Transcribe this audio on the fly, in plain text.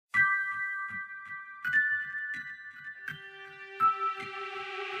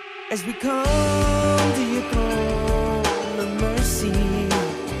as we come to your throne of mercy,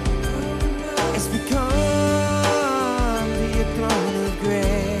 as we come to your throne of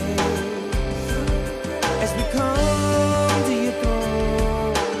grace, as we come to your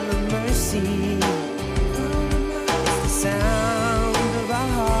throne of mercy, it's the sound of our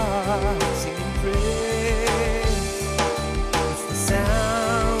hearts singing praise, it's the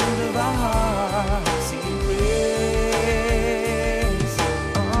sound of our hearts singing praise,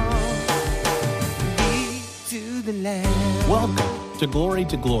 be to the Lamb. Welcome to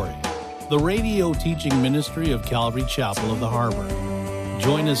Glory, the radio teaching ministry of Calvary Chapel of the Harbor.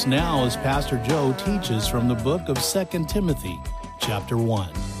 Join us now as Pastor Joe teaches from the book of 2 Timothy, chapter 1.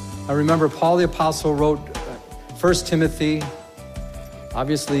 I remember Paul the Apostle wrote 1 Timothy.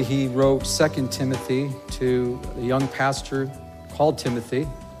 Obviously, he wrote 2 Timothy to the young pastor called Timothy.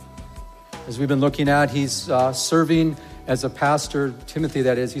 As we've been looking at, he's serving as a pastor, Timothy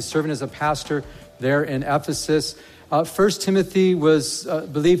that is, he's serving as a pastor there in Ephesus. 1 Timothy was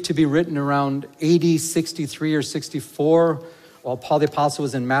believed to be written around AD 63 or 64, while Paul the Apostle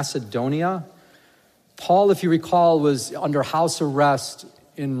was in Macedonia. Paul, if you recall, was under house arrest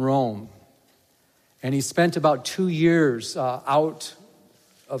in Rome. And he spent about 2 years out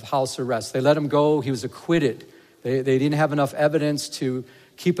of house arrest. They let him go. He was acquitted. They didn't have enough evidence to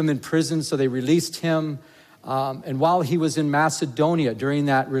keep him in prison, so they released him. And while he was in Macedonia, during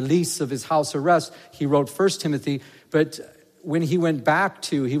that release of his house arrest, he wrote 1 Timothy. But when he was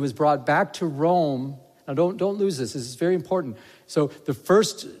brought back to Rome. Now don't lose this. This is very important. So the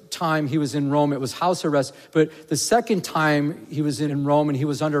first time he was in Rome, it was house arrest. But the second time he was in Rome and he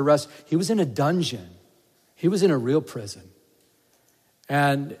was under arrest, he was in a dungeon. He was in a real prison.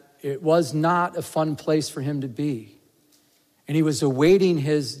 And it was not a fun place for him to be. And he was awaiting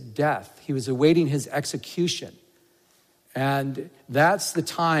his death. He was awaiting his execution. And that's the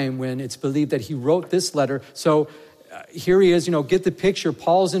time when it's believed that he wrote this letter. So here he is, get the picture.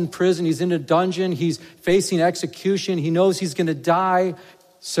 Paul's in prison. He's in a dungeon. He's facing execution. He knows he's going to die.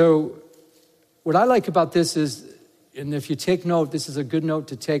 So what I like about this is, and if you take note, this is a good note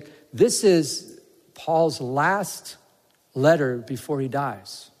to take. This is Paul's last letter before he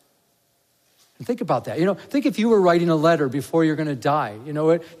dies. And think about that. Think if you were writing a letter before you're going to die.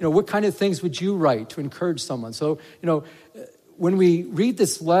 What kind of things would you write to encourage someone? So, when we read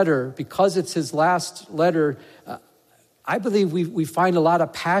this letter, because it's his last letter, I believe we find a lot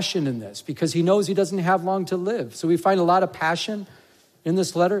of passion in this because he knows he doesn't have long to live. So we find a lot of passion in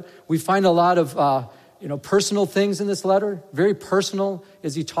this letter. We find a lot of, personal things in this letter, very personal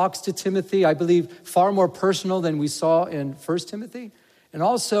as he talks to Timothy. I believe far more personal than we saw in 1 Timothy. And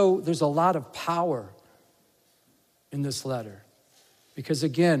also there's a lot of power in this letter because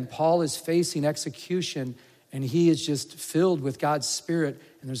again, Paul is facing execution and he is just filled with God's Spirit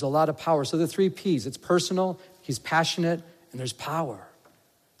and there's a lot of power. So the 3 P's, it's personal, he's passionate, and there's power.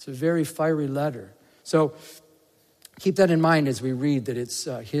 It's a very fiery letter. So keep that in mind as we read that it's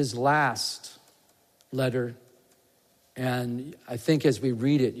his last letter. And I think as we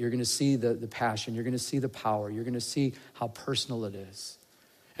read it, you're going to see the passion. You're going to see the power. You're going to see how personal it is.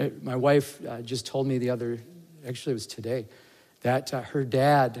 My wife just told me actually it was today, that her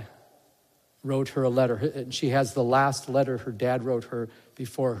dad wrote her a letter. And she has the last letter her dad wrote her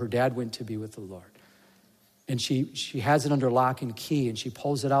before her dad went to be with the Lord. And she has it under lock and key, and she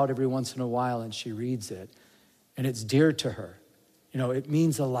pulls it out every once in a while, and she reads it. And it's dear to her. It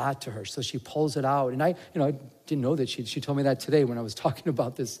means a lot to her. So she pulls it out. And I didn't know that. She told me that today when I was talking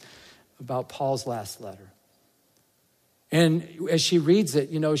about this, about Paul's last letter. And as she reads it,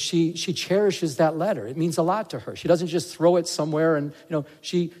 she cherishes that letter. It means a lot to her. She doesn't just throw it somewhere and,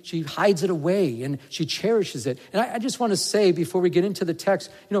 she hides it away and she cherishes it. And I just want to say before we get into the text,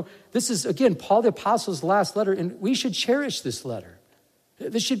 this is, again, Paul the Apostle's last letter, and we should cherish this letter.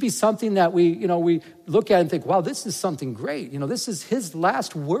 This should be something that we look at and think, wow, this is something great. This is his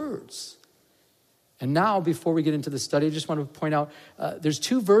last words. And now, before we get into the study, I just want to point out, there's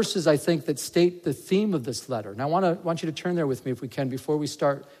 2 verses, I think, that state the theme of this letter. And I want you to turn there with me, if we can, before we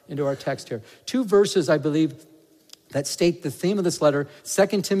start into our text here. 2 verses, I believe, that state the theme of this letter.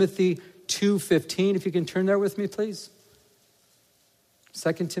 2 Timothy 2:15, if you can turn there with me, please.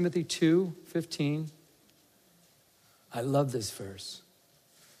 2 Timothy 2:15. I love this verse.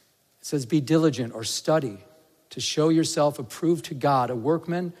 It says, be diligent or study to show yourself approved to God, a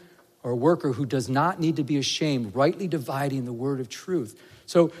workman or a worker who does not need to be ashamed, rightly dividing the word of truth.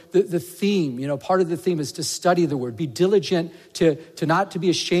 So the theme, part of the theme is to study the word, be diligent to not to be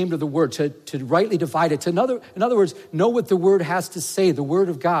ashamed of the word, to rightly divide it. In other words, know what the word has to say, the word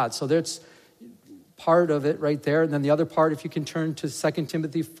of God. So part of it right there. And then the other part, if you can turn to 2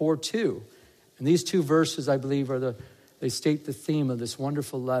 Timothy 4:2. And these two verses, I believe, they state the theme of this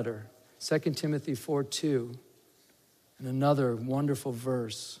wonderful letter. 2 Timothy 4:2. And another wonderful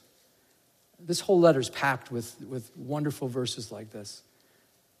verse. This whole letter is packed with wonderful verses like this.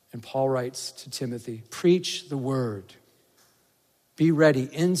 And Paul writes to Timothy, preach the word. Be ready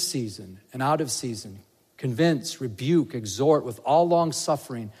in season and out of season. Convince, rebuke, exhort with all long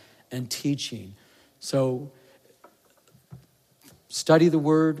suffering and teaching. So study the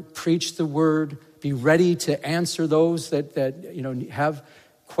word, preach the word, be ready to answer those that have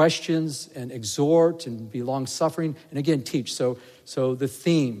questions, and exhort and be long suffering, and again teach. So the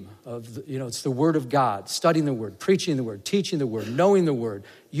theme of it's the word of God, studying the word, preaching the word, teaching the word, knowing the word,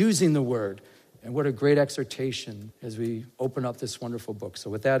 using the word. And what a great exhortation as we open up this wonderful book.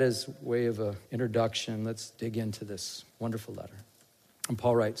 So with that as way of an introduction, let's dig into this wonderful letter. And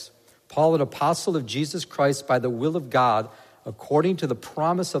Paul writes, Paul, an apostle of Jesus Christ by the will of God, according to the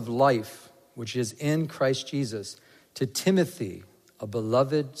promise of life, which is in Christ Jesus, to Timothy, a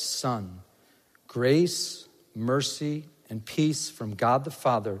beloved son, grace, mercy, and peace from God the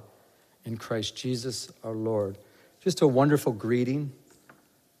Father in Christ Jesus our Lord. Just a wonderful greeting,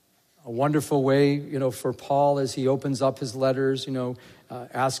 a wonderful way, for Paul as he opens up his letters,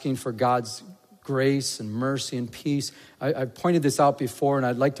 asking for God's grace and mercy and peace. I've pointed this out before, and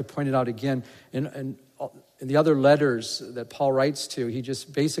I'd like to point it out again. In the other letters that Paul writes to, he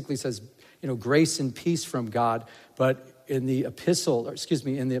just basically says, grace and peace from God, but in the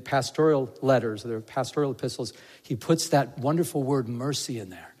in the pastoral letters, the pastoral epistles, he puts that wonderful word mercy in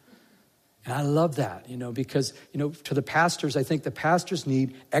there. And I love that, because, to the pastors, I think the pastors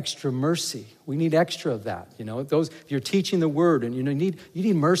need extra mercy. We need extra of that, if you're teaching the word and you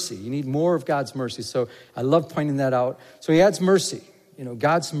need mercy. You need more of God's mercy. So I love pointing that out. So he adds mercy,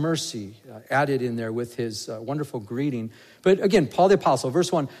 God's mercy added in there with his wonderful greeting. But again, Paul the apostle,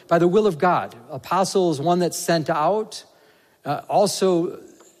 verse 1, by the will of God. Apostle is one that's sent out. Also,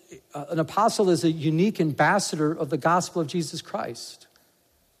 an apostle is a unique ambassador of the gospel of Jesus Christ.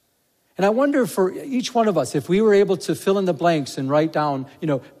 And I wonder for each one of us, if we were able to fill in the blanks and write down,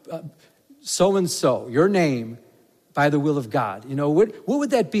 so-and-so, your name, by the will of God, what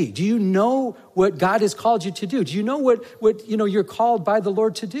would that be? Do you know what God has called you to do? Do you know what you're called by the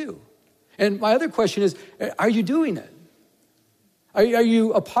Lord to do? And my other question is, are you doing it? Are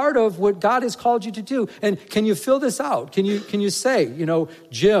you a part of what God has called you to do? And can you fill this out? Can you say,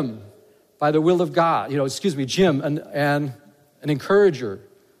 Jim, by the will of God, Jim, and an encourager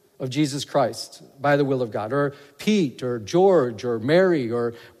of Jesus Christ by the will of God, or Pete, or George, or Mary,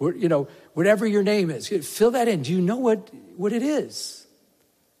 or whatever your name is. Fill that in. Do you know what it is?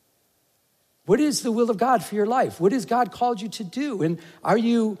 What is the will of God for your life? What has God called you to do? And are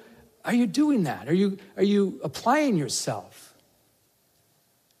you doing that? Are you applying yourself?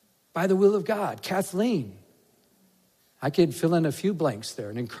 By the will of God. Kathleen, I could fill in a few blanks there.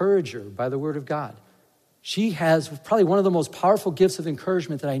 An encourager by the word of God. She has probably one of the most powerful gifts of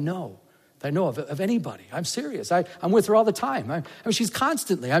encouragement that I know of anybody. I'm serious. I'm with her all the time. She's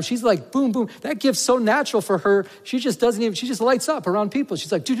constantly, she's like, boom, boom. That gift's so natural for her. She just lights up around people.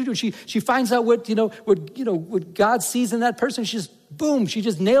 She's like, do. She finds out what God sees in that person. She just, boom, she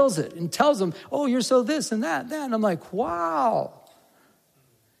just nails it and tells them, oh, you're so this and that. And I'm like, wow.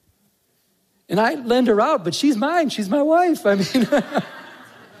 And I lend her out, but she's mine. She's my wife.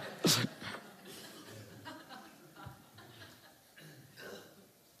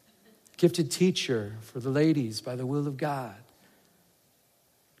 Gifted teacher for the ladies by the will of God.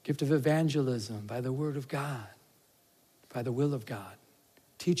 Gift of evangelism by the word of God, by the will of God.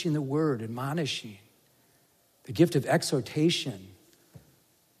 Teaching the word, admonishing. The gift of exhortation,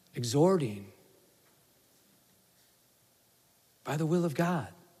 exhorting by the will of God.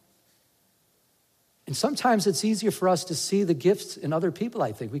 And sometimes it's easier for us to see the gifts in other people,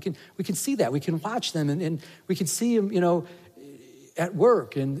 I think. We can see that. We can watch them and we can see them, at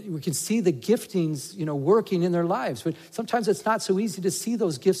work, and we can see the giftings, working in their lives. But sometimes it's not so easy to see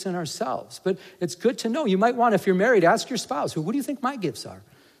those gifts in ourselves. But it's good to know. You might want, if you're married, ask your spouse, what do you think my gifts are?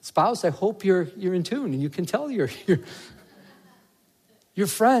 Spouse, I hope you're in tune and you can tell your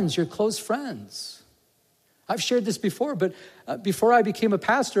friends, your close friends. I've shared this before, but before I became a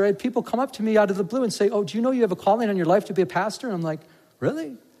pastor, I had people come up to me out of the blue and say, oh, do you know you have a calling on your life to be a pastor? And I'm like,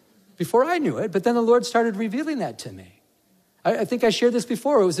 really? Before I knew it, but then the Lord started revealing that to me. I think I shared this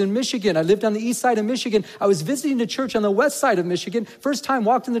before. It was in Michigan. I lived on the east side of Michigan. I was visiting a church on the west side of Michigan. First time,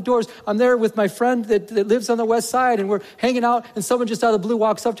 walked in the doors. I'm there with my friend that lives on the west side, and we're hanging out, and someone just out of the blue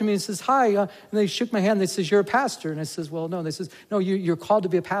walks up to me and says, hi. And they shook my hand. They says, you're a pastor. And I says, well, no. And they says, no, you're called to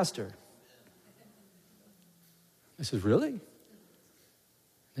be a pastor. I said, really?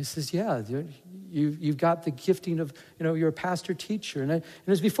 He says, yeah, you've got the gifting of, you're a pastor teacher. And it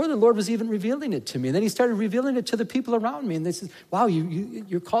was before the Lord was even revealing it to me. And then he started revealing it to the people around me. And they said, wow,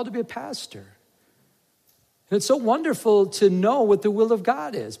 you're called to be a pastor. And it's so wonderful to know what the will of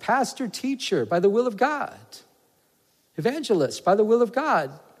God is. Pastor, teacher, by the will of God. Evangelist, by the will of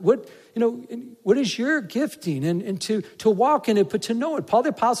God. What is your gifting? And to walk in it, but to know it. Paul the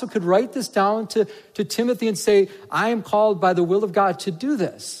Apostle could write this down to Timothy and say, I am called by the will of God to do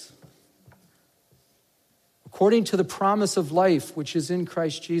this. According to the promise of life, which is in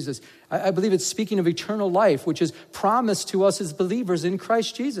Christ Jesus. I believe it's speaking of eternal life, which is promised to us as believers in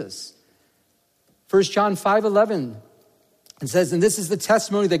Christ Jesus. 1 John 5:11, it says, and this is the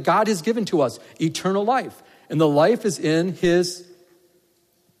testimony that God has given to us, eternal life. And the life is in his,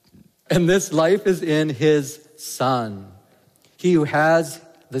 and this life is in his Son. He who has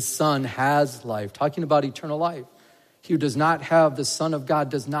the Son has life. Talking about eternal life. He who does not have the Son of God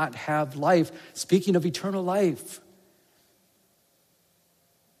does not have life. Speaking of eternal life.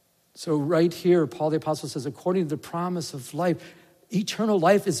 So right here, Paul the Apostle says, according to the promise of life, eternal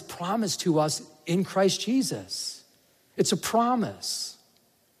life is promised to us in Christ Jesus. It's a promise.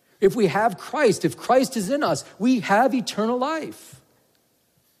 If we have Christ, if Christ is in us, we have eternal life.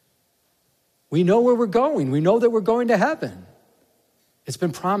 We know where we're going. We know that we're going to heaven. It's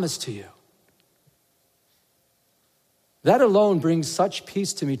been promised to you. That alone brings such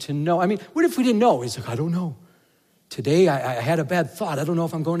peace to me to know. I mean, what if we didn't know? He's like, I don't know. Today I had a bad thought. I don't know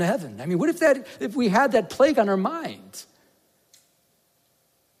if I'm going to heaven. I mean, what if we had that plague on our mind?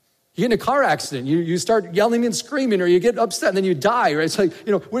 You get in a car accident, you start yelling and screaming, or you get upset and then you die, right? It's like,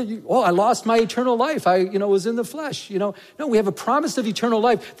 I lost my eternal life. I was in the flesh, No, we have a promise of eternal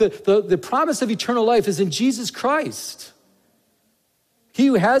life. The promise of eternal life is in Jesus Christ. He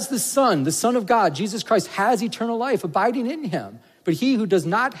who has the Son of God, Jesus Christ, has eternal life abiding in him. But he who does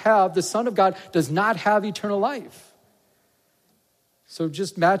not have the Son of God does not have eternal life. So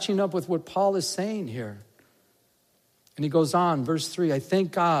just matching up with what Paul is saying here. And he goes on, verse 3, I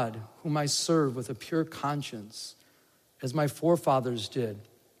thank God whom I serve with a pure conscience, as my forefathers did.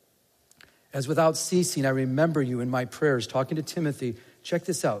 As without ceasing I remember you in my prayers, talking to Timothy. Check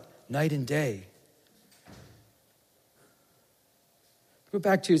this out, night and day. Go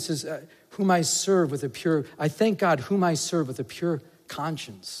back to it says, whom I serve with a pure, I thank God whom I serve with a pure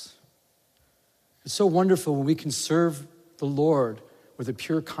conscience. It's so wonderful when we can serve the Lord with a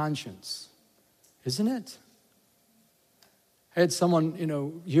pure conscience, isn't it? I had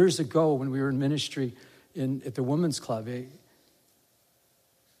someone, years ago when we were in ministry at the Women's Club,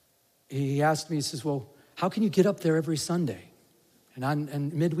 he asked me, he says, well, how can you get up there every Sunday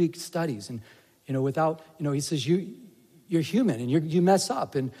and midweek studies? And, he says, you're human and you mess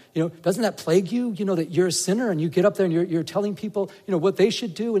up. And, doesn't that plague you, that you're a sinner and you get up there and you're telling people, what they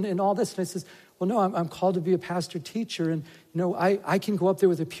should do and all this. And I says, well, no, I'm called to be a pastor teacher. And, I can go up there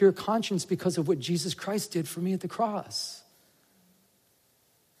with a pure conscience because of what Jesus Christ did for me at the cross.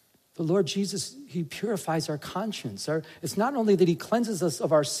 The Lord Jesus, he purifies our conscience. It's not only that he cleanses us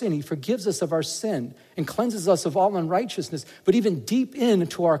of our sin, he forgives us of our sin and cleanses us of all unrighteousness, but even deep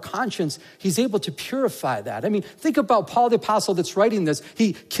into our conscience, he's able to purify that. I mean, think about Paul the Apostle that's writing this.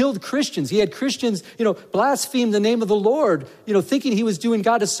 He killed Christians. He had Christians, blaspheme the name of the Lord, thinking he was doing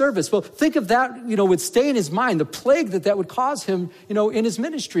God a service. Well, think of that, would stay in his mind, the plague that would cause him, in his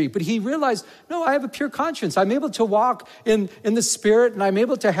ministry. But he realized, no, I have a pure conscience. I'm able to walk in the Spirit, and I'm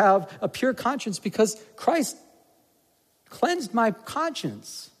able to have a pure conscience because Christ cleansed my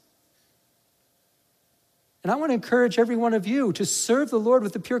conscience. And I want to encourage every one of you to serve the Lord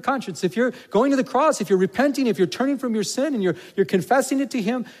with a pure conscience. If you're going to the cross, if you're repenting, if you're turning from your sin and you're confessing it to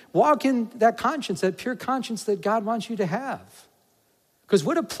him, walk in that conscience, that pure conscience that God wants you to have. Because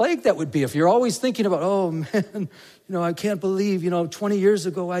what a plague that would be if you're always thinking about, oh man, I can't believe, 20 years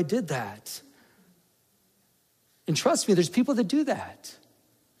ago I did that. And trust me, there's people that do that.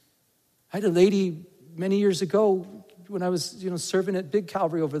 I had a lady many years ago when I was, serving at Big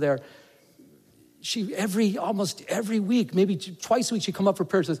Calvary over there. She almost every week, maybe twice a week, she'd come up for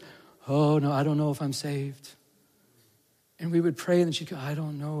prayer and says, oh no, I don't know if I'm saved. And we would pray and then she'd go, I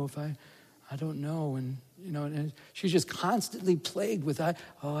don't know if I don't know. And, and she's just constantly plagued with, I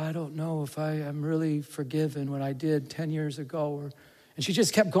don't know if I am really forgiven what I did 10 years ago. And she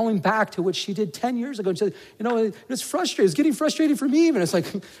just kept going back to what she did 10 years ago. And she said, it's frustrating. It's getting frustrating for me even. It's like,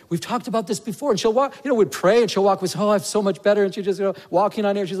 we've talked about this before. And she'll walk, would pray and she'll walk with, I'm so much better. And she just, walking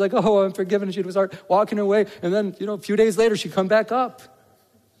on air. She's like, oh, I'm forgiven. And she'd start walking away. And then, a few days later, she'd come back up.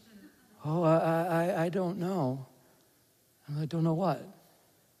 Oh, I don't know. I don't know what.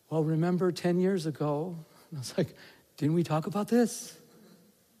 Well, remember 10 years ago, And I was like, didn't we talk about this?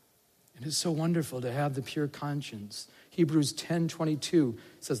 And it's so wonderful to have the pure conscience. Hebrews 10:22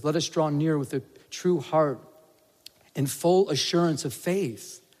 says, let us draw near with a true heart in full assurance of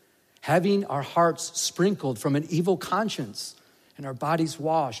faith, having our hearts sprinkled from an evil conscience and our bodies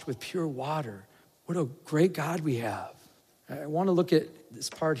washed with pure water. What a great God we have. I want to look at this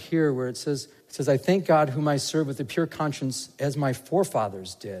part here where it says, I thank God whom I serve with a pure conscience as my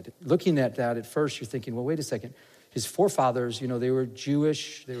forefathers did. Looking at that at first, you're thinking, well, wait a second. His forefathers, they were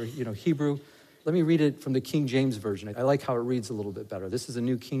Jewish, they were, Hebrew. Let me read it from the King James Version. I like how it reads a little bit better. This is a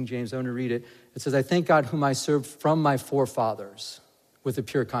new King James. I want to read it. It says, I thank God whom I serve from my forefathers with a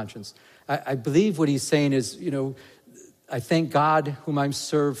pure conscience. I believe what he's saying is, I thank God whom I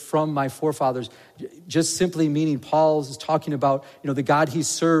serve from my forefathers. Just simply meaning Paul is talking about, the God he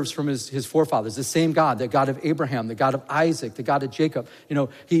serves from his forefathers, the same God, the God of Abraham, the God of Isaac, the God of Jacob.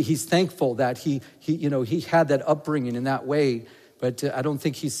 He's thankful that he had that upbringing in that way. But I don't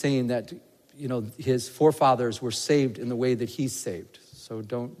think he's saying that, his forefathers were saved in the way that he's saved. So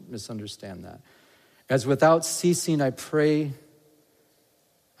don't misunderstand that. As without ceasing I pray,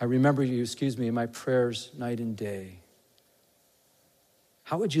 I remember you, in my prayers night and day.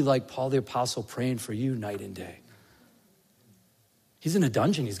 How would you like Paul the Apostle praying for you night and day? He's in a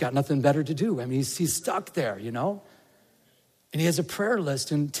dungeon. He's got nothing better to do. I mean, he's stuck there, And he has a prayer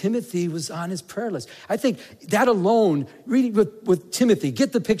list, and Timothy was on his prayer list. I think that alone, reading with Timothy,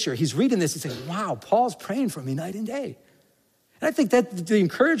 get the picture. He's reading this and saying, wow, Paul's praying for me night and day. And I think that the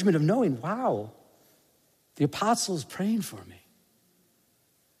encouragement of knowing, wow, the apostle's praying for me.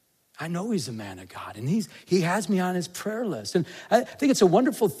 I know he's a man of God, and he has me on his prayer list. And I think it's a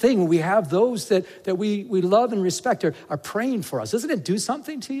wonderful thing when we have those that we love and respect are praying for us. Doesn't it do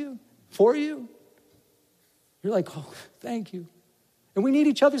something to you, for you? You're like, oh, thank you. And we need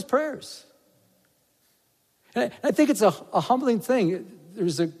each other's prayers. And I think it's a humbling thing.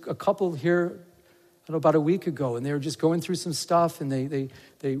 There's a couple here, about a week ago, and they were just going through some stuff, and they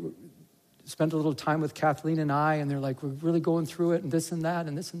spent a little time with Kathleen and I, and they're like, we're really going through it, and this and that,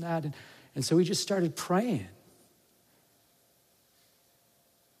 and this and that. And so we just started praying.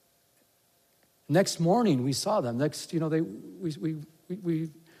 Next morning, we saw them. We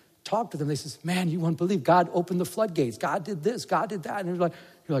talked to them. They says, man, you won't believe God opened the floodgates. God did this, God did that. And you're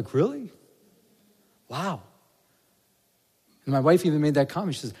like, really? Wow. And my wife even made that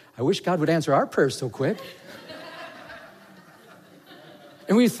comment. She says, I wish God would answer our prayers so quick.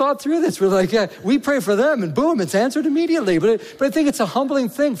 And we thought through this. We're like, yeah, we pray for them, and boom, it's answered immediately. But I think it's a humbling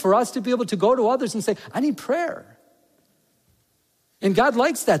thing for us to be able to go to others and say, I need prayer. And God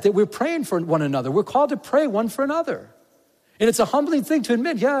likes that we're praying for one another. We're called to pray one for another. And it's a humbling thing to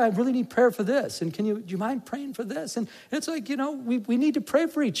admit, yeah, I really need prayer for this. And do you mind praying for this? And it's like, we need to pray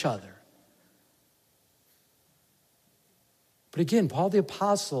for each other. But again, Paul the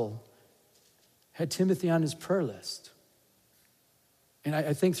Apostle had Timothy on his prayer list. And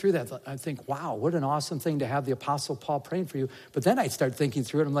I think through that, I think, wow, what an awesome thing to have the Apostle Paul praying for you. But then I start thinking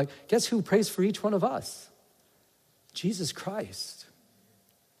through it, I'm like, guess who prays for each one of us? Jesus Christ.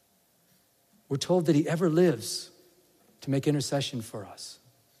 We're told that he ever lives to make intercession for us.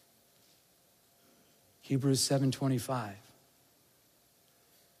 Hebrews 7:25.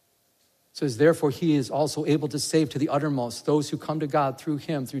 Says, therefore he is also able to save to the uttermost those who come to God through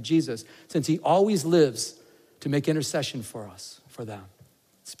him, through Jesus, since he always lives to make intercession for us, for them.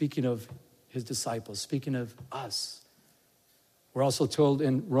 Speaking of his disciples, speaking of us. We're also told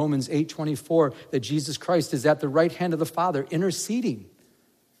in Romans 8:24 that Jesus Christ is at the right hand of the Father interceding.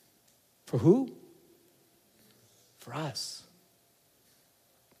 For who? For us.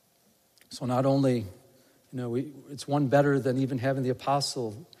 So not only, it's one better than even having the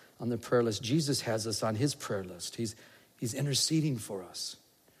apostle on the prayer list. Jesus has us on his prayer list. He's interceding for us.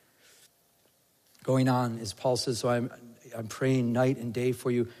 Going on, as Paul says, so I'm praying night and day for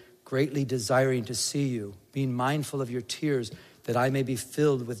you, greatly desiring to see you, being mindful of your tears, that I may be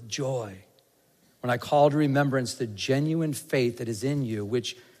filled with joy. When I call to remembrance the genuine faith that is in you,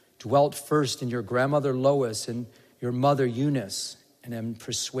 which dwelt first in your grandmother Lois and your mother Eunice, and am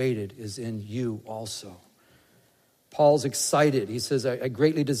persuaded is in you also. Paul's excited. He says, I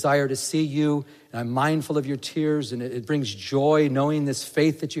greatly desire to see you, and I'm mindful of your tears, and it brings joy knowing this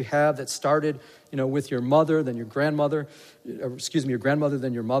faith that you have that started, with your mother, then your grandmother, your grandmother,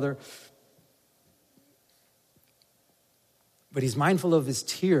 then your mother. But he's mindful of his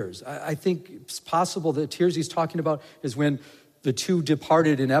tears. I think it's possible the tears he's talking about is when the two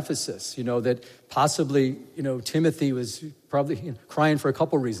departed in Ephesus, that possibly, Timothy was probably crying for a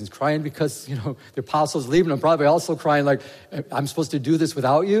couple reasons. Crying because, the apostles leaving him, probably also crying like, I'm supposed to do this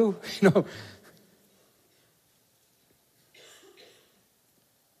without you,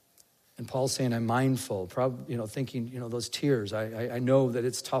 And Paul's saying, I'm mindful, probably, thinking, those tears. I know that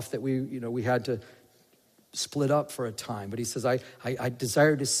it's tough that we had to split up for a time. But he says, I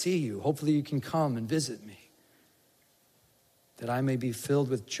desire to see you. Hopefully you can come and visit me, that I may be filled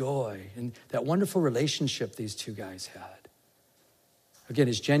with joy. And that wonderful relationship these two guys had. Again,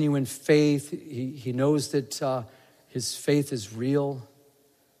 his genuine faith, he knows that his faith is real.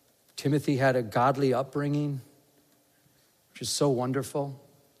 Timothy had a godly upbringing, which is so wonderful.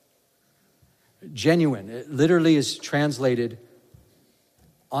 Genuine, it literally is translated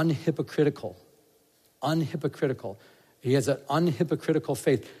unhypocritical. Unhypocritical. He has an unhypocritical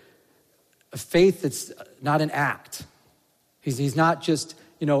faith. A faith that's not an act. He's not just,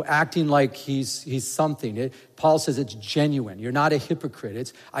 acting like he's something. Paul says it's genuine. You're not a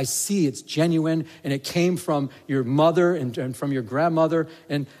hypocrite. I see it's genuine, and it came from your mother and from your grandmother.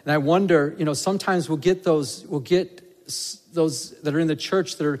 And I wonder, sometimes we'll get those that are in the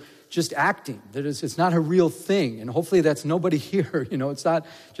church that are just acting. It's not a real thing. And hopefully that's nobody here. It's not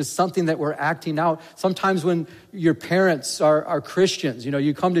just something that we're acting out. Sometimes when your parents are Christians,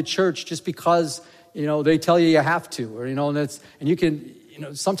 you come to church just because, they tell you have to, or, and you can,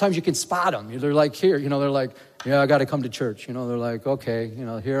 sometimes you can spot them. They're like, here, they're like, yeah, I got to come to church. They're like, okay,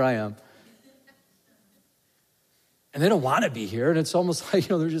 here I am. And they don't want to be here. And it's almost like,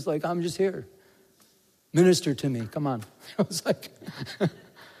 they're just like, I'm just here. Minister to me. Come on. It's like...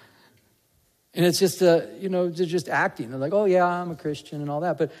 And it's just, they're just acting. They're like, oh, yeah, I'm a Christian and all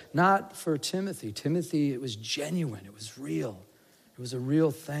that. But not for Timothy. Timothy, it was genuine. It was real. It was a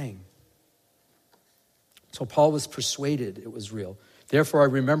real thing. So Paul was persuaded it was real. Therefore, I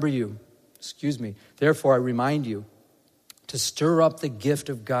remind you to stir up the gift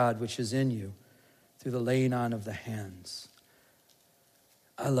of God which is in you through the laying on of the hands.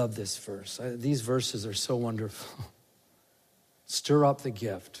 I love this verse. These verses are so wonderful. Stir up the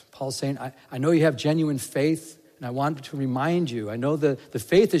gift. Paul's saying, I know you have genuine faith, and I want to remind you, I know the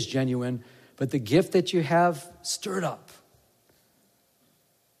faith is genuine, but the gift that you have, stir it up.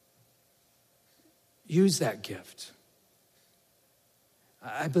 Use that gift.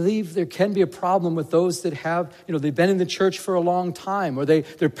 I believe there can be a problem with those that have, they've been in the church for a long time, or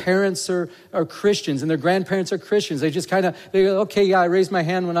their parents are Christians and their grandparents are Christians. They just they go, okay, yeah, I raised my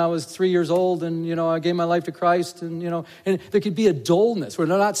hand when I was 3 years old and, I gave my life to Christ and, and there could be a dullness where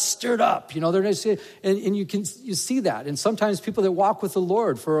they're not stirred up, they're just, and you see that. And sometimes people that walk with the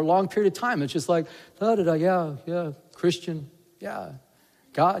Lord for a long period of time, it's just like, yeah, Christian, yeah,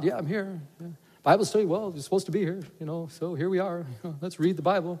 God, yeah, I'm here, yeah. Bible study, well, you're supposed to be here, so here we are. Let's read the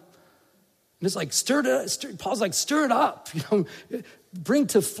Bible. And it's like, Paul's like, stir it up, bring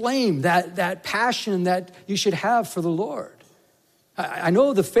to flame that passion that you should have for the Lord. I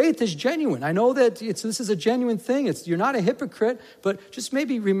know the faith is genuine. I know that this is a genuine thing. You're not a hypocrite, but just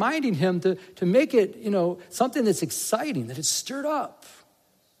maybe reminding him to make it, something that's exciting, that it's stirred up.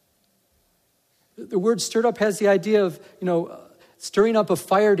 The word stirred up has the idea of, stirring up a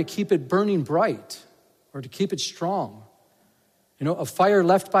fire to keep it burning bright or to keep it strong. A fire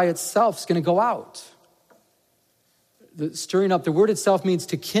left by itself is going to go out. The stirring up, the word itself means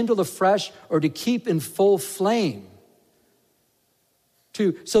to kindle afresh or to keep in full flame.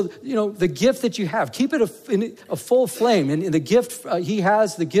 The gift that you have, keep it in a full flame. And the gift he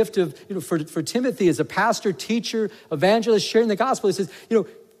has, the gift of, for Timothy as a pastor, teacher, evangelist, sharing the gospel, he says,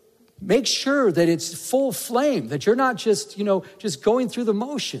 make sure that it's full flame, that you're not just going through the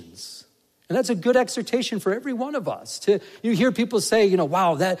motions. And that's a good exhortation for every one of us. You hear people say,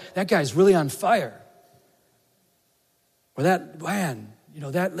 wow, that guy's really on fire. Or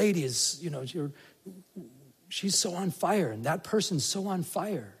that lady is, she's so on fire, and that person's so on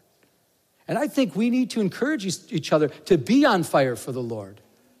fire. And I think we need to encourage each other to be on fire for the Lord.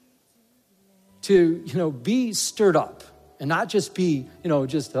 To, be stirred up. And not just be,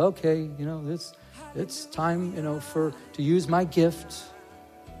 just, okay, it's time, to use my gift.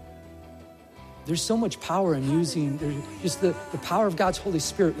 There's so much power in using, just the power of God's Holy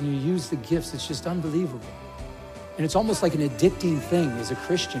Spirit when you use the gifts. It's just unbelievable. And it's almost like an addicting thing as a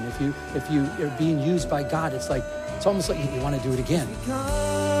Christian. If you are being used by God, it's almost like you want to do it again.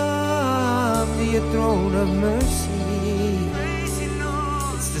 Come to your throne of mercy.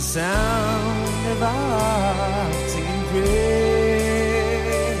 It's the sound of our singing praise.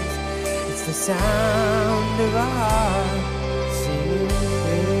 It's the sound of our singing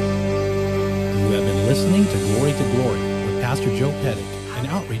praise. You have been listening to Glory with Pastor Joe Pettit, an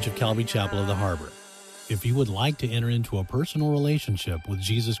outreach of Calvary Chapel of the Harbor. If you would like to enter into a personal relationship with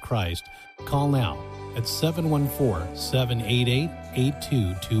Jesus Christ, call now at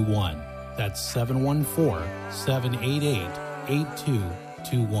 714-788-8221. That's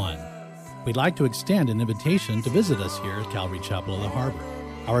 714-788-8221. We'd like to extend an invitation to visit us here at Calvary Chapel of the Harbor.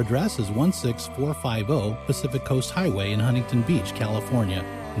 Our address is 16450 Pacific Coast Highway in Huntington Beach, California,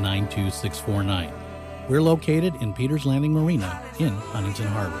 92649. We're located in Peters Landing Marina in Huntington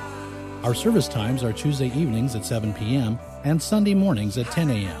Harbor. Our service times are Tuesday evenings at 7 p.m. and Sunday mornings at 10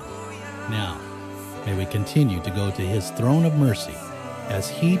 a.m. Now, may we continue to go to His throne of mercy as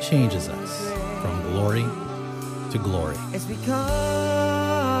He changes us from glory to glory. As we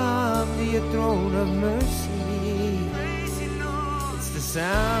come to your throne of mercy, it's the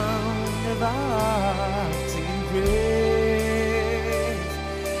sound of our singing praise.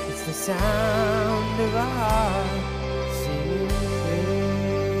 It's the sound of our